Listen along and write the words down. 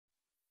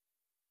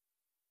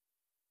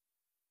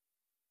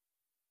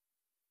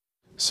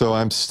So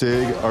I'm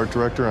Stig, art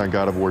director on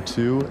God of War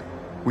 2.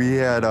 We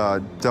had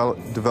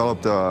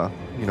developed,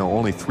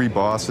 only 3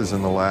 bosses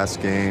in the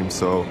last game,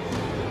 so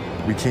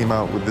we came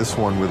out with this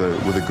one with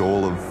a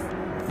goal of,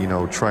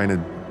 trying to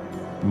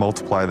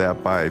multiply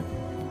that by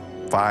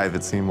 5.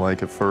 It seemed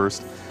like at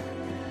first.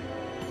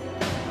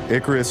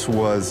 Icarus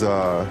was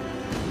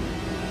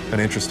an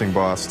interesting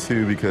boss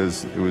too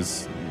because it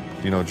was,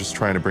 just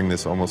trying to bring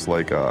this almost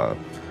like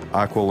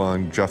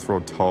Aqualung, Jethro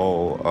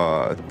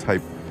Tull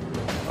type.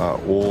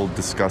 Old,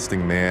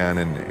 disgusting man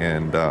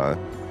and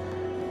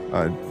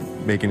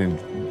making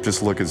him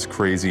just look as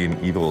crazy and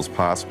evil as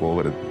possible,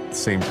 but at the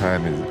same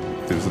time,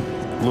 there's a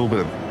little bit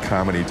of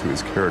comedy to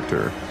his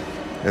character,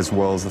 as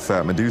well as the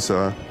Fat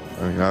Medusa.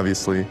 I mean,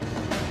 obviously,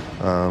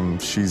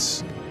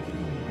 she's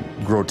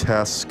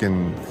grotesque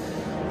and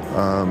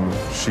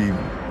she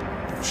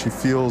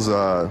feels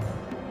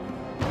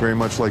very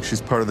much like she's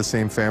part of the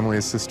same family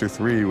as Sister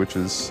 3, which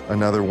is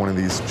another one of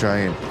these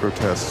giant,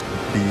 grotesque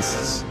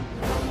beasts.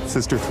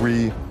 Sister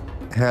 3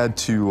 had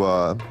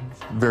to,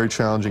 very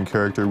challenging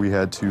character, we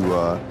had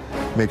to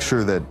make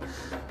sure that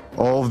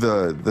all of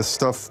the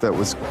stuff that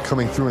was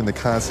coming through in the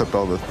concept,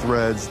 all the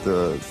threads,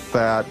 the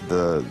fat,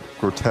 the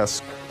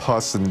grotesque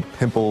pus and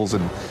pimples,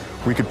 and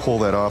we could pull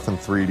that off in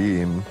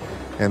 3D.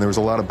 And there was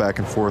a lot of back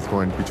and forth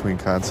going between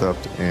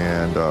concept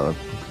and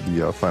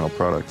the final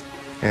product.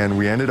 And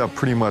we ended up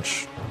pretty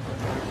much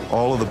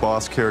all of the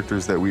boss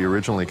characters that we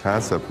originally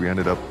we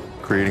ended up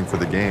creating for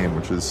the game,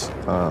 which is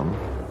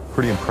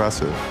pretty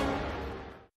impressive.